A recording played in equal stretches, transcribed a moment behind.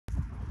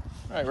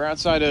All right, we're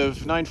outside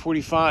of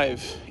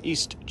 945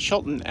 East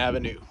Chelten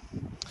Avenue.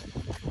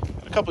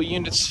 Got a couple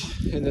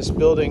units in this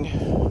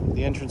building.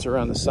 The entrance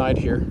around the side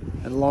here,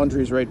 and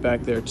laundry's right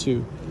back there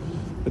too.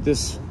 But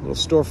this little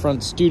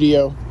storefront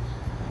studio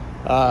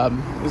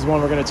is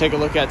one we're going to take a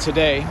look at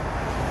today.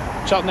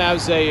 Chelten Ave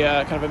is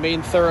a kind of a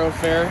main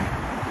thoroughfare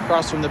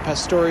across from the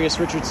Pastorius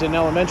Richardson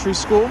Elementary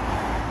School.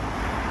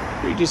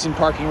 Pretty decent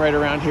parking right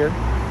around here.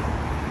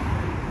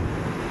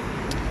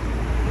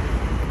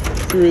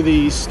 Through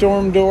the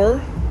storm door,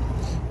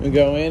 we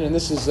go in, and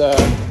this is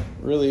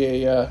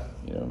really a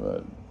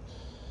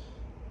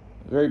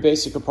very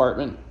basic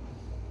apartment.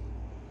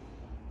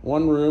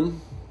 One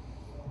room,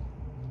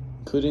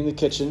 including the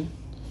kitchen.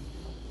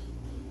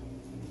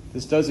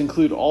 This does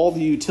include all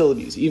the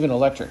utilities, even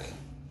electric.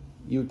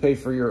 You would pay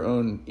for your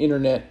own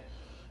internet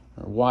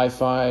or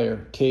Wi-Fi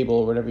or cable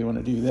or whatever you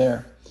want to do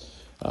there.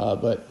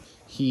 But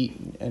heat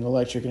and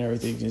electric and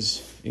everything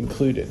is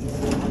included.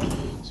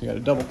 So you got a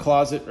double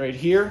closet right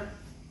here.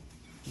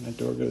 And that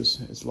door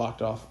is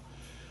locked off.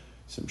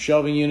 Some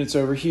shelving units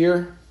over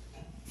here.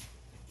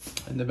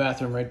 And the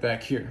bathroom right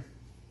back here.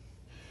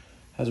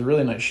 Has a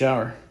really nice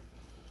shower.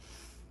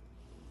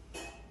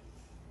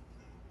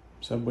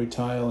 Subway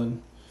tile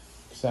and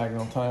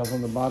hexagonal tiles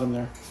on the bottom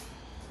there.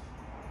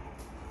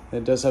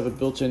 It does have a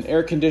built-in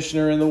air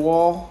conditioner in the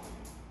wall.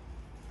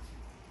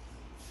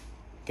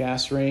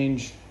 Gas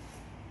range.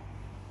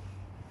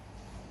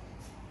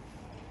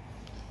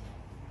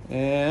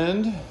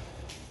 And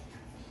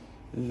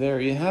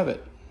there you have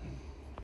it.